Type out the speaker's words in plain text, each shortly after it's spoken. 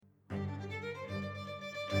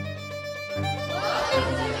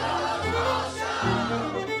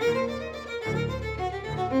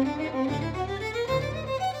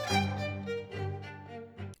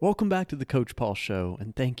Welcome back to the Coach Paul Show,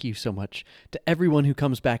 and thank you so much to everyone who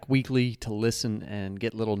comes back weekly to listen and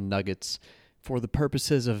get little nuggets for the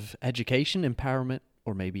purposes of education, empowerment,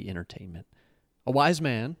 or maybe entertainment. A wise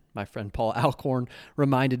man, my friend Paul Alcorn,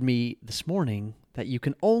 reminded me this morning that you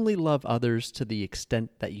can only love others to the extent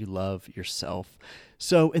that you love yourself.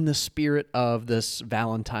 So in the spirit of this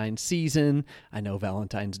Valentine's season, I know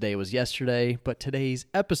Valentine's Day was yesterday, but today's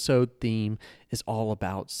episode theme is all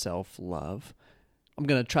about self-love. I'm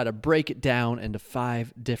going to try to break it down into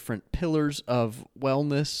 5 different pillars of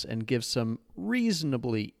wellness and give some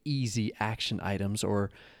reasonably easy action items or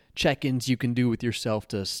check-ins you can do with yourself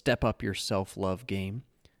to step up your self-love game.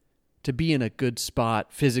 To be in a good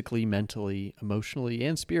spot physically, mentally, emotionally,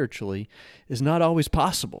 and spiritually is not always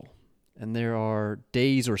possible. And there are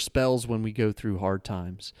days or spells when we go through hard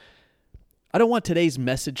times. I don't want today's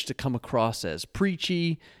message to come across as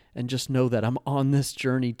preachy, and just know that I'm on this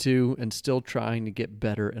journey too and still trying to get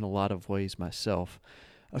better in a lot of ways myself.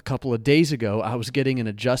 A couple of days ago, I was getting an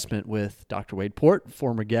adjustment with Dr. Wade Port,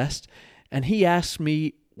 former guest, and he asked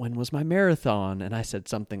me, when was my marathon? And I said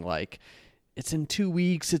something like, it's in 2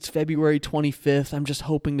 weeks, it's February 25th, I'm just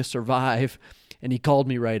hoping to survive. And he called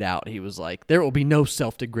me right out. He was like, there will be no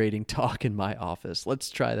self-degrading talk in my office. Let's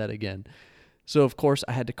try that again. So of course,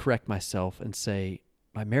 I had to correct myself and say,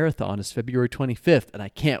 my marathon is February 25th, and I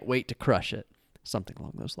can't wait to crush it. Something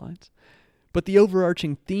along those lines. But the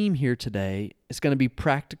overarching theme here today is going to be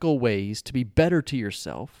practical ways to be better to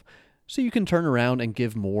yourself so you can turn around and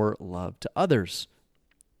give more love to others.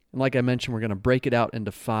 And like I mentioned, we're going to break it out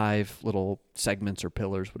into 5 little segments or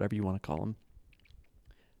pillars, whatever you want to call them.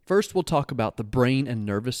 First, we'll talk about the brain and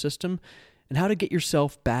nervous system and how to get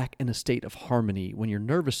yourself back in a state of harmony when your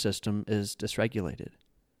nervous system is dysregulated.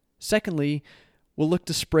 Secondly, we'll look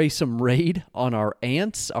to spray some Raid on our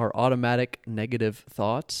ants, our automatic negative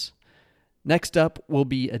thoughts. Next up will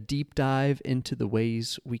be a deep dive into the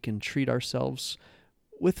ways we can treat ourselves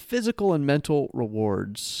with physical and mental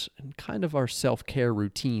rewards and kind of our self-care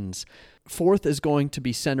routines. Fourth is going to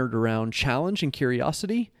be centered around challenge and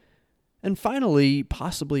curiosity. And finally,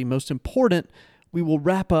 possibly most important, we will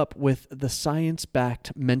wrap up with the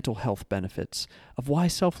science-backed mental health benefits of why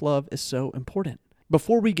self-love is so important.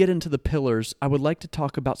 Before we get into the pillars, I would like to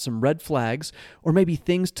talk about some red flags or maybe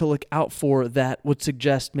things to look out for that would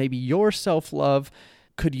suggest maybe your self-love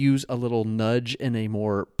could use a little nudge in a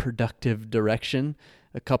more productive direction.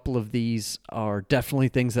 A couple of these are definitely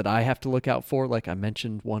things that I have to look out for, like I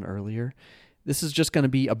mentioned one earlier. This is just going to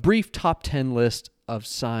be a brief top 10 list of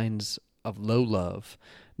signs of low love.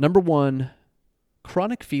 Number 1,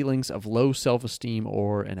 chronic feelings of low self-esteem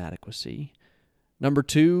or inadequacy. Number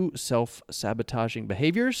 2, self-sabotaging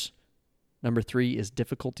behaviors. Number 3 is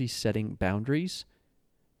difficulty setting boundaries.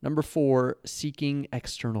 Number 4, seeking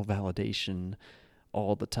external validation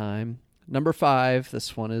all the time. Number 5,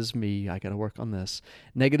 this one is me, I got to work on this.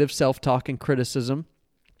 Negative self-talk and criticism.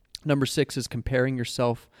 Number 6 is comparing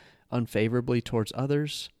yourself unfavorably towards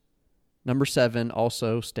others. Number 7,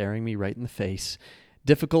 also staring me right in the face.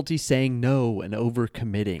 Difficulty saying no and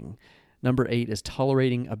overcommitting. Number 8 is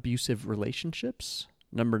tolerating abusive relationships.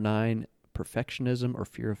 Number 9, perfectionism or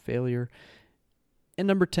fear of failure. And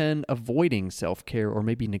number 10, avoiding self-care or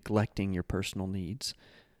maybe neglecting your personal needs.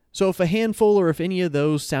 So if a handful or if any of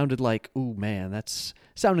those sounded like, ooh man, that's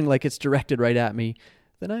sounding like it's directed right at me,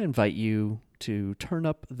 then I invite you to turn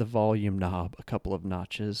up the volume knob a couple of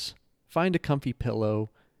notches, find a comfy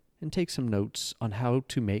pillow, and take some notes on how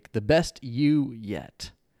to make the best you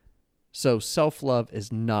yet. So self-love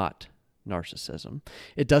is not narcissism.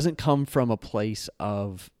 It doesn't come from a place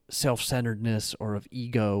of self-centeredness or of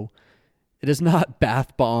ego. It is not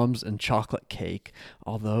bath bombs and chocolate cake,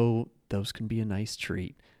 although those can be a nice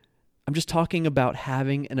treat. I'm just talking about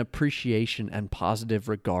having an appreciation and positive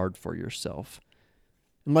regard for yourself.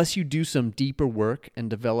 Unless you do some deeper work and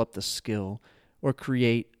develop the skill or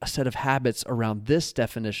create a set of habits around this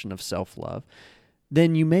definition of self-love,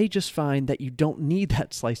 then you may just find that you don't need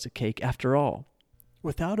that slice of cake after all.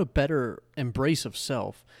 Without a better embrace of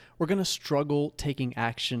self, we're going to struggle taking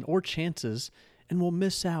action or chances, and we'll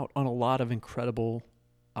miss out on a lot of incredible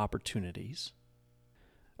opportunities.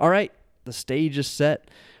 All right, the stage is set.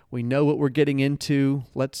 We know what we're getting into.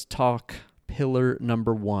 Let's talk pillar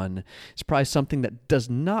number 1. It's probably something that does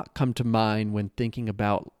not come to mind when thinking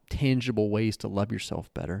about tangible ways to love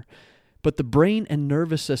yourself better. But the brain and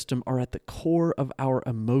nervous system are at the core of our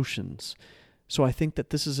emotions. So I think that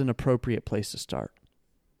this is an appropriate place to start.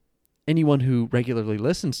 Anyone who regularly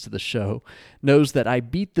listens to the show knows that I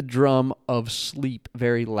beat the drum of sleep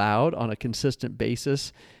very loud on a consistent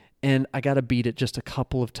basis, and I got to beat it just a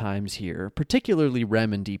couple of times here, particularly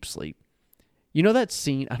REM and deep sleep. You know that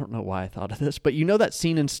scene, I don't know why I thought of this, but you know that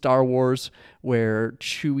scene in Star Wars where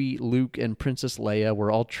Chewie, Luke, and Princess Leia were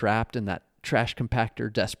all trapped in that trash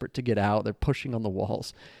compactor, desperate to get out. They're pushing on the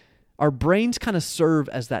walls. Our brains kind of serve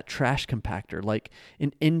as that trash compactor, like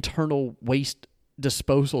an internal waste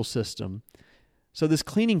disposal system. So this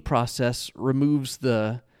cleaning process removes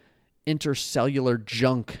the intercellular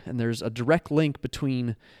junk, and there's a direct link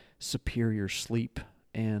between superior sleep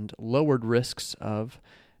and lowered risks of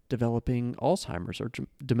developing Alzheimer's or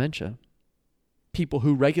dementia. People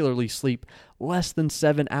who regularly sleep less than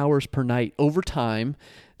 7 hours per night, over time,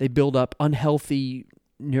 they build up unhealthy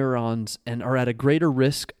neurons and are at a greater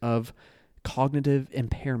risk of cognitive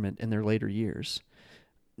impairment in their later years.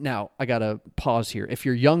 Now, I got to pause here. If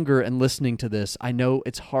you're younger and listening to this, I know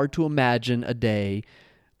it's hard to imagine a day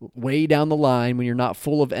way down the line when you're not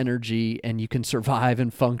full of energy and you can survive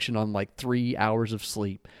and function on like 3 hours of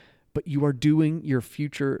sleep. But you are doing your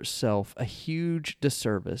future self a huge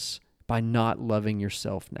disservice by not loving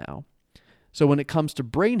yourself now. So when it comes to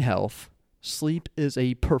brain health, sleep is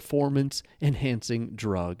a performance-enhancing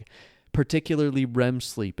drug, particularly REM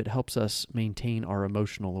sleep. It helps us maintain our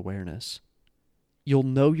emotional awareness. You'll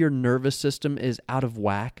know your nervous system is out of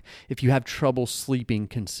whack if you have trouble sleeping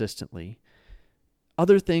consistently.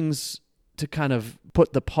 Other things to kind of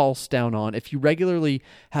put the pulse down on: if you regularly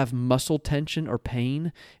have muscle tension or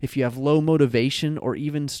pain, if you have low motivation or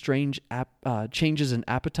even strange changes in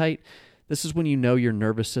appetite, this is when you know your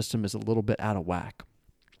nervous system is a little bit out of whack.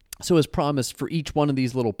 So as promised, for each one of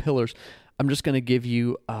these little pillars, I'm just going to give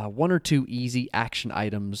you 1 or 2 easy action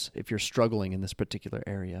items if you're struggling in this particular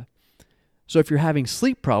area. So if you're having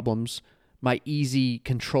sleep problems, my easy,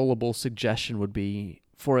 controllable suggestion would be,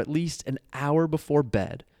 for at least an hour before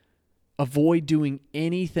bed, avoid doing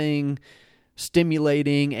anything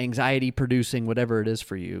stimulating, anxiety-producing, whatever it is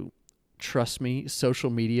for you. Trust me, social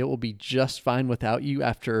media will be just fine without you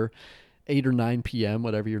after 8 or 9 p.m.,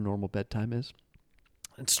 whatever your normal bedtime is.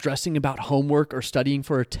 And stressing about homework or studying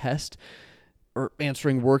for a test or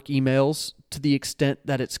answering work emails to the extent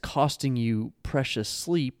that it's costing you precious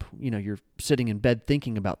sleep, you're sitting in bed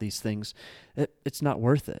thinking about these things, it's not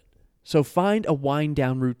worth it. So find a wind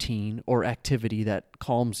down routine or activity that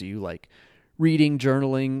calms you, like reading,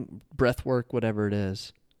 journaling, breath work, whatever it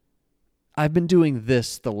is. I've been doing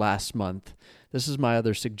this the last month. This is my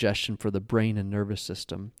other suggestion for the brain and nervous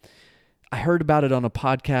system. I heard about it on a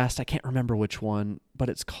podcast. I can't remember which one, but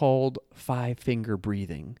it's called 5-finger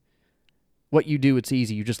breathing. What you do, it's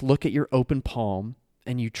easy. You just look at your open palm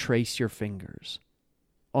and you trace your fingers.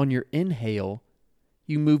 On your inhale,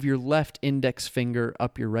 you move your left index finger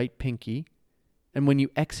up your right pinky, and when you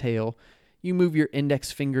exhale, you move your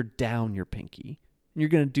index finger down your pinky. And you're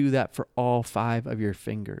going to do that for all 5 of your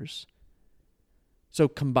fingers. So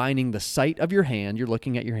combining the sight of your hand, you're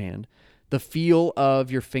looking at your hand, the feel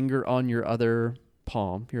of your finger on your other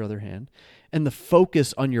palm, your other hand, and the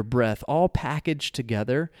focus on your breath, all packaged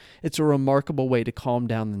together, it's a remarkable way to calm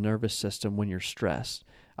down the nervous system when you're stressed.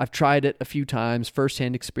 I've tried it a few times,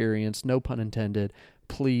 firsthand experience, no pun intended.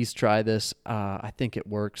 Please try this. I think it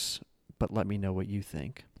works, but let me know what you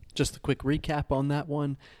think. Just a quick recap on that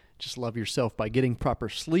one. Just love yourself by getting proper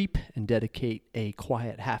sleep and dedicate a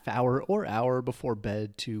quiet half hour or hour before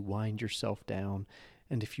bed to wind yourself down.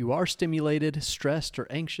 And if you are stimulated, stressed, or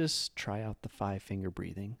anxious, try out the 5-finger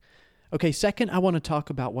breathing. Okay, second, I want to talk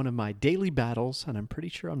about one of my daily battles, and I'm pretty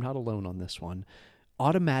sure I'm not alone on this one: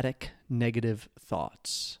 automatic negative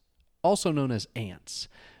thoughts, also known as ANTS.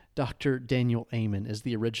 Dr. Daniel Amen is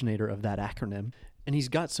the originator of that acronym, and he's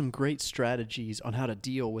got some great strategies on how to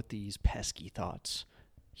deal with these pesky thoughts.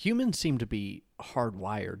 Humans seem to be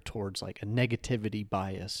hardwired towards like a negativity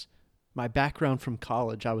bias. My background from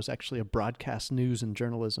college, I was actually a broadcast news and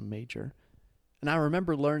journalism major. And I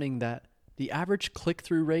remember learning that the average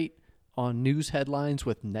click-through rate on news headlines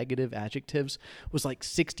with negative adjectives was like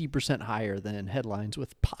 60% higher than headlines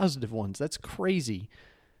with positive ones. That's crazy.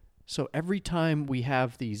 So every time we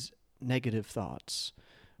have these negative thoughts,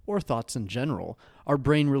 or thoughts in general, our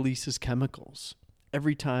brain releases chemicals.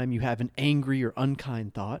 Every time you have an angry or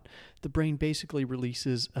unkind thought, the brain basically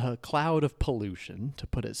releases a cloud of pollution, to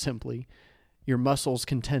put it simply. Your muscles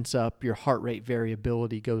can tense up, your heart rate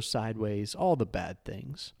variability goes sideways, all the bad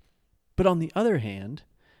things. But on the other hand,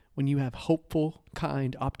 when you have hopeful,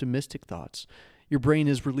 kind, optimistic thoughts, your brain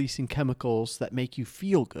is releasing chemicals that make you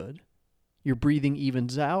feel good. Your breathing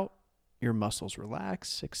evens out, your muscles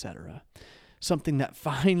relax, etc. Something that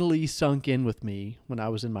finally sunk in with me when I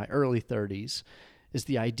was in my early 30s is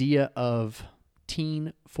the idea of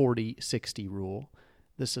Teen 40-60 rule.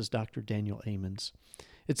 This is Dr. Daniel Amen's.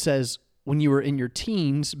 It says, when you were in your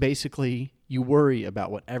teens, basically, you worry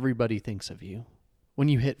about what everybody thinks of you. When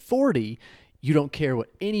you hit 40, you don't care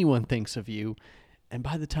what anyone thinks of you. And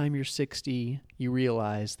by the time you're 60, you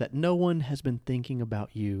realize that no one has been thinking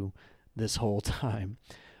about you this whole time.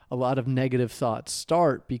 A lot of negative thoughts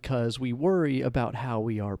start because we worry about how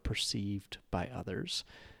we are perceived by others.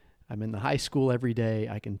 I'm in the high school every day.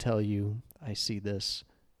 I can tell you I see this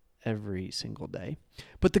every single day.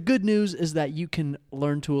 But the good news is that you can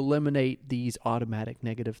learn to eliminate these automatic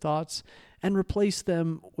negative thoughts and replace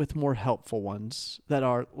them with more helpful ones that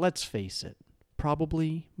are, let's face it,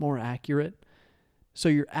 probably more accurate. So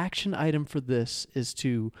your action item for this is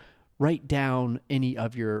to write down any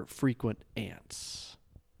of your frequent ants.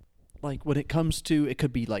 Like when it comes to, it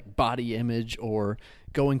could be like body image or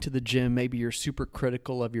going to the gym. Maybe you're super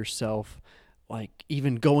critical of yourself. Like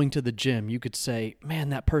even going to the gym, you could say, man,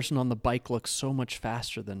 that person on the bike looks so much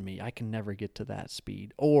faster than me. I can never get to that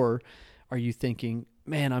speed. Or are you thinking,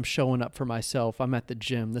 man, I'm showing up for myself. I'm at the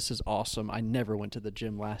gym. This is awesome. I never went to the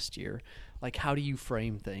gym last year. Like, how do you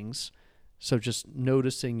frame things? So just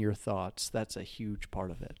noticing your thoughts, that's a huge part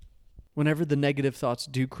of it. Whenever the negative thoughts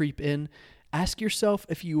do creep in, ask yourself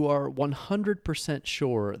if you are 100%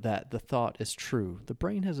 sure that the thought is true. The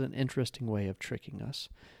brain has an interesting way of tricking us.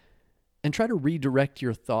 And try to redirect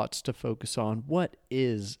your thoughts to focus on what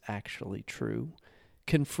is actually true.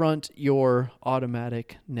 Confront your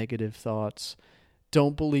automatic negative thoughts.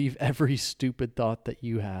 Don't believe every stupid thought that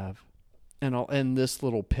you have. And I'll end this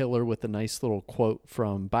little pillar with a nice little quote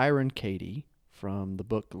from Byron Katie from the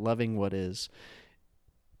book Loving What Is.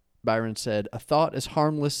 Byron said, "A thought is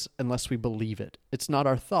harmless unless we believe it. It's not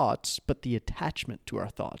our thoughts, but the attachment to our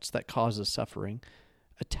thoughts that causes suffering.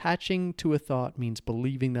 Attaching to a thought means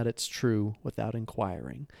believing that it's true without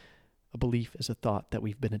inquiring. A belief is a thought that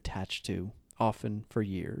we've been attached to, often for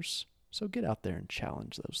years. So get out there and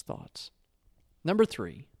challenge those thoughts." Number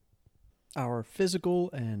 3, our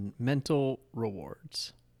physical and mental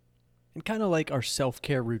rewards. And kind of like our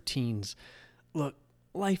self-care routines. Look,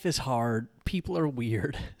 life is hard. People are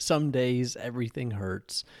weird. Some days everything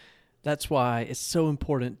hurts. That's why it's so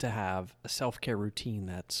important to have a self-care routine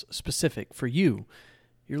that's specific for you.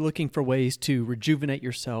 You're looking for ways to rejuvenate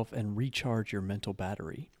yourself and recharge your mental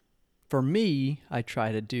battery. For me, I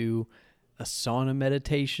try to do a sauna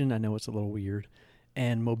meditation. I know it's a little weird.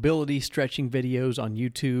 And mobility stretching videos on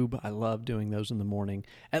YouTube. I love doing those in the morning,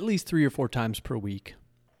 at least 3 or 4 times per week.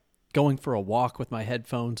 Going for a walk with my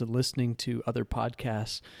headphones and listening to other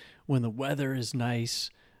podcasts when the weather is nice.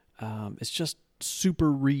 It's just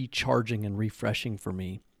super recharging and refreshing for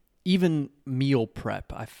me. Even meal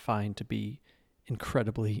prep I find to be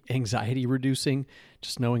incredibly anxiety reducing,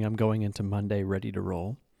 just knowing I'm going into Monday ready to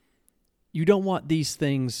roll. You don't want these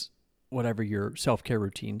things, whatever your self-care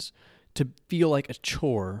routines, to feel like a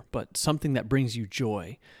chore, but something that brings you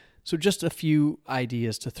joy. So just a few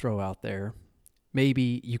ideas to throw out there.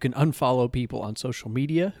 Maybe you can unfollow people on social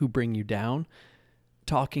media who bring you down.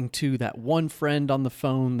 Talking to that one friend on the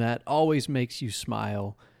phone that always makes you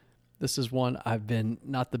smile. This is one I've been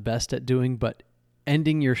not the best at doing, but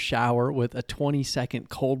ending your shower with a 20-second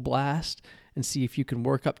cold blast and see if you can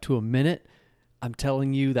work up to a minute. I'm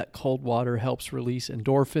telling you that cold water helps release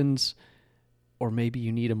endorphins. Or maybe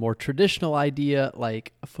you need a more traditional idea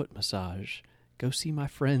like a foot massage. Go see my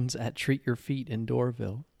friends at Treat Your Feet in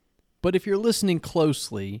Doraville. But if you're listening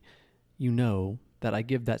closely, you know that I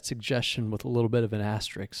give that suggestion with a little bit of an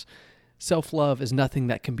asterisk. Self-love is nothing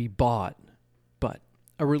that can be bought, but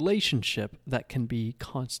a relationship that can be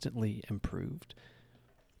constantly improved.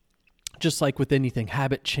 Just like with anything,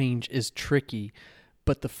 habit change is tricky,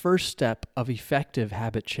 but the first step of effective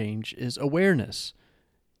habit change is awareness.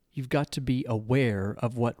 You've got to be aware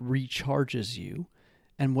of what recharges you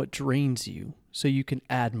and what drains you so you can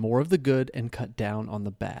add more of the good and cut down on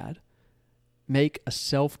the bad. Make a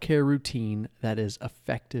self-care routine that is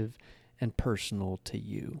effective and personal to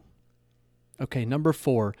you. Okay, number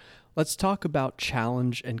 4, let's talk about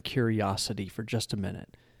challenge and curiosity for just a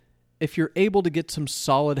minute. If you're able to get some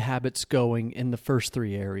solid habits going in the first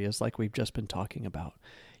 3 areas like we've just been talking about,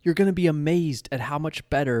 you're going to be amazed at how much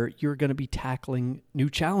better you're going to be tackling new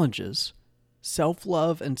challenges.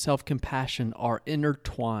 Self-love and self-compassion are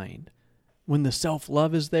intertwined. When the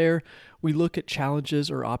self-love is there, we look at challenges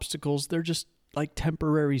or obstacles, they're just like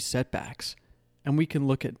temporary setbacks. And we can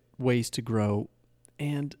look at ways to grow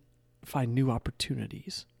and find new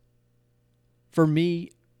opportunities. For me,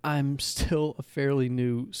 I'm still a fairly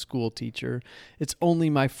new school teacher. It's only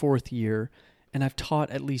my 4th year, and I've taught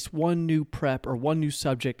at least one new prep or one new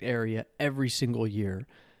subject area every single year.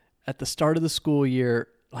 At the start of the school year,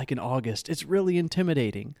 like in August, it's really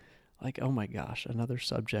intimidating. Like, oh my gosh, another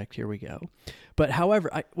subject, here we go. But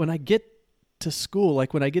however, when I get to school,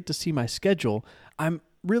 like when I get to see my schedule, I'm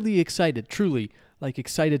really excited, truly, like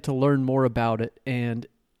excited to learn more about it. And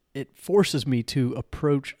it forces me to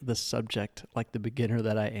approach the subject like the beginner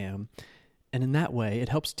that I am. And in that way, it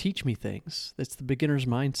helps teach me things. It's the beginner's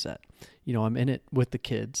mindset. I'm in it with the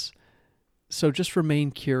kids. So just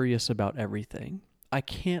remain curious about everything. I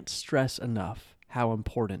can't stress enough how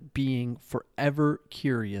important being forever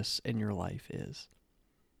curious in your life is.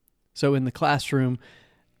 So in the classroom,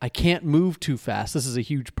 I can't move too fast. This is a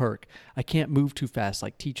huge perk. I can't move too fast,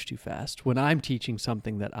 like teach too fast. When I'm teaching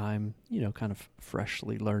something that I'm, kind of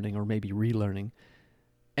freshly learning or maybe relearning,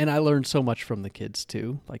 and I learn so much from the kids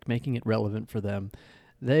too, like making it relevant for them.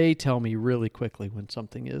 They tell me really quickly when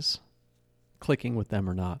something is clicking with them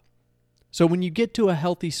or not. So when you get to a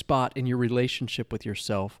healthy spot in your relationship with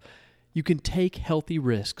yourself, you can take healthy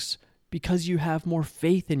risks because you have more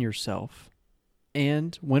faith in yourself.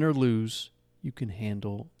 And win or lose, you can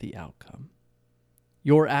handle the outcome.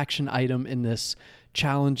 Your action item in this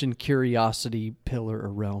challenge and curiosity pillar or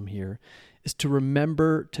realm here is to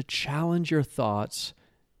remember to challenge your thoughts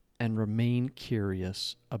and remain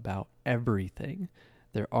curious about everything.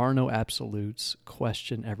 There are no absolutes.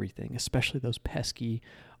 Question everything, especially those pesky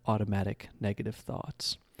automatic negative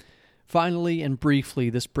thoughts. Finally and briefly,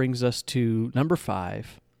 this brings us to number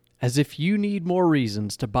 5. As if you need more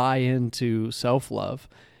reasons to buy into self-love,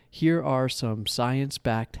 here are some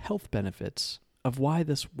science-backed health benefits of why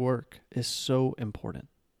this work is so important.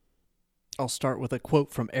 I'll start with a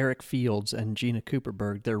quote from Eric Fields and Gina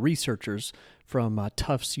Kuperberg. They're researchers from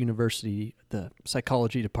Tufts University, the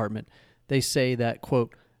psychology department. They say that,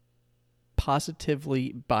 quote,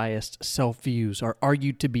 positively biased self-views are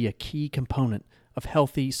argued to be a key component of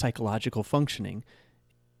healthy psychological functioning,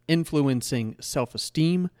 influencing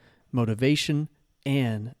self-esteem, motivation,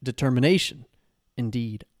 and determination.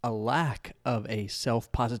 Indeed, a lack of a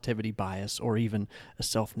self-positivity bias or even a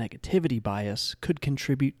self-negativity bias could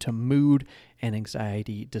contribute to mood and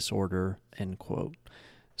anxiety disorder, end quote.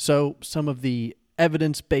 So some of the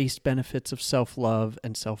evidence-based benefits of self-love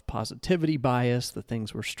and self-positivity bias, the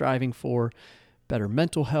things we're striving for: better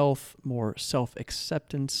mental health, more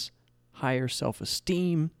self-acceptance, higher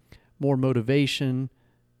self-esteem, more motivation.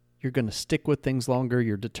 You're going to stick with things longer.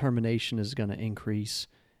 Your determination is going to increase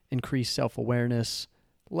self-awareness,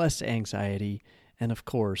 less anxiety, and of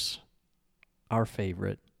course, our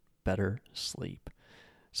favorite, better sleep.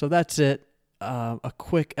 So that's it. A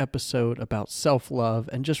quick episode about self-love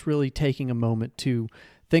and just really taking a moment to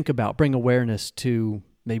think about, bring awareness to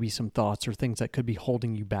maybe some thoughts or things that could be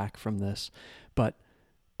holding you back from this. But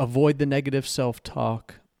avoid the negative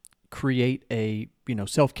self-talk. Create a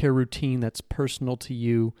self-care routine that's personal to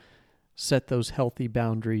you. Set those healthy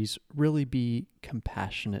boundaries. Really be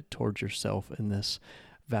compassionate towards yourself in this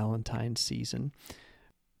Valentine's season.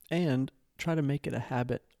 And try to make it a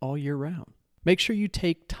habit all year round. Make sure you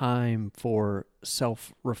take time for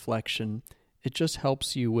self-reflection. It just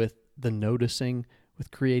helps you with the noticing,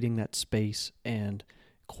 with creating that space and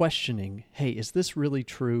questioning, hey, is this really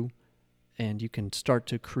true? And you can start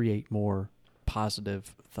to create more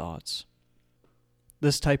positive thoughts.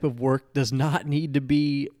 This type of work does not need to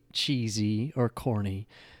be cheesy or corny.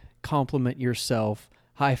 Compliment yourself.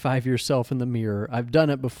 High-five yourself in the mirror. I've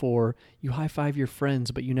done it before. You high-five your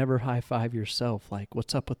friends, but you never high-five yourself. Like,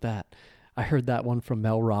 what's up with that? I heard that one from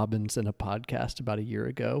Mel Robbins in a podcast about a year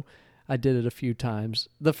ago. I did it a few times.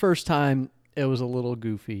 The first time, it was a little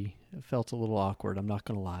goofy. It felt a little awkward, I'm not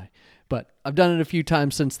going to lie. But I've done it a few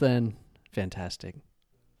times since then. Fantastic.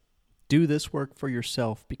 Do this work for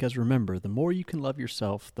yourself because remember, the more you can love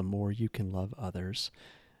yourself, the more you can love others.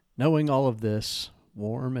 Knowing all of this,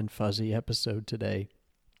 warm and fuzzy episode today,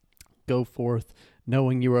 go forth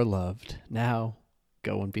knowing you are loved. Now,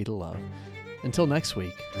 go and be the love. Until next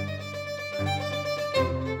week.